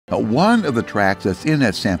One of the tracts that's in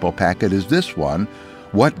that sample packet is this one,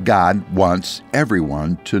 What God Wants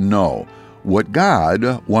Everyone to Know. What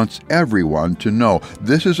God wants everyone to know.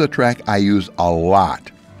 This is a tract I use a lot.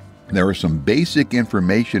 There is some basic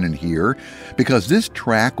information in here because this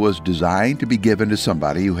tract was designed to be given to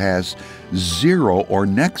somebody who has zero or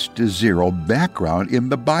next to zero background in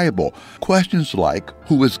the Bible. Questions like,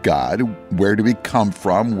 who is God? Where did we come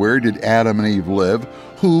from? Where did Adam and Eve live?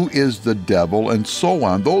 Who is the devil? And so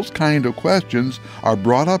on. Those kind of questions are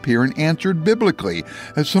brought up here and answered biblically.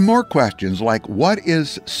 And some more questions like, what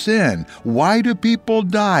is sin? Why do people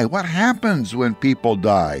die? What happens when people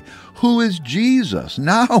die? Who is Jesus?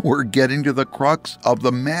 Now we're getting to the crux of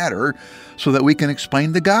the matter so that we can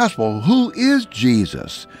explain the gospel. Who is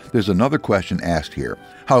Jesus? There's another question asked here.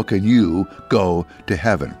 How can you go to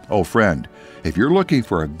heaven? Oh, friend, if you're looking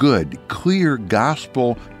for a good, clear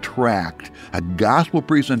gospel tract, a gospel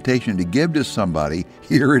presentation to give to somebody,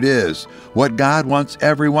 here it is. What God wants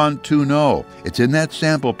everyone to know. It's in that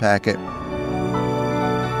sample packet.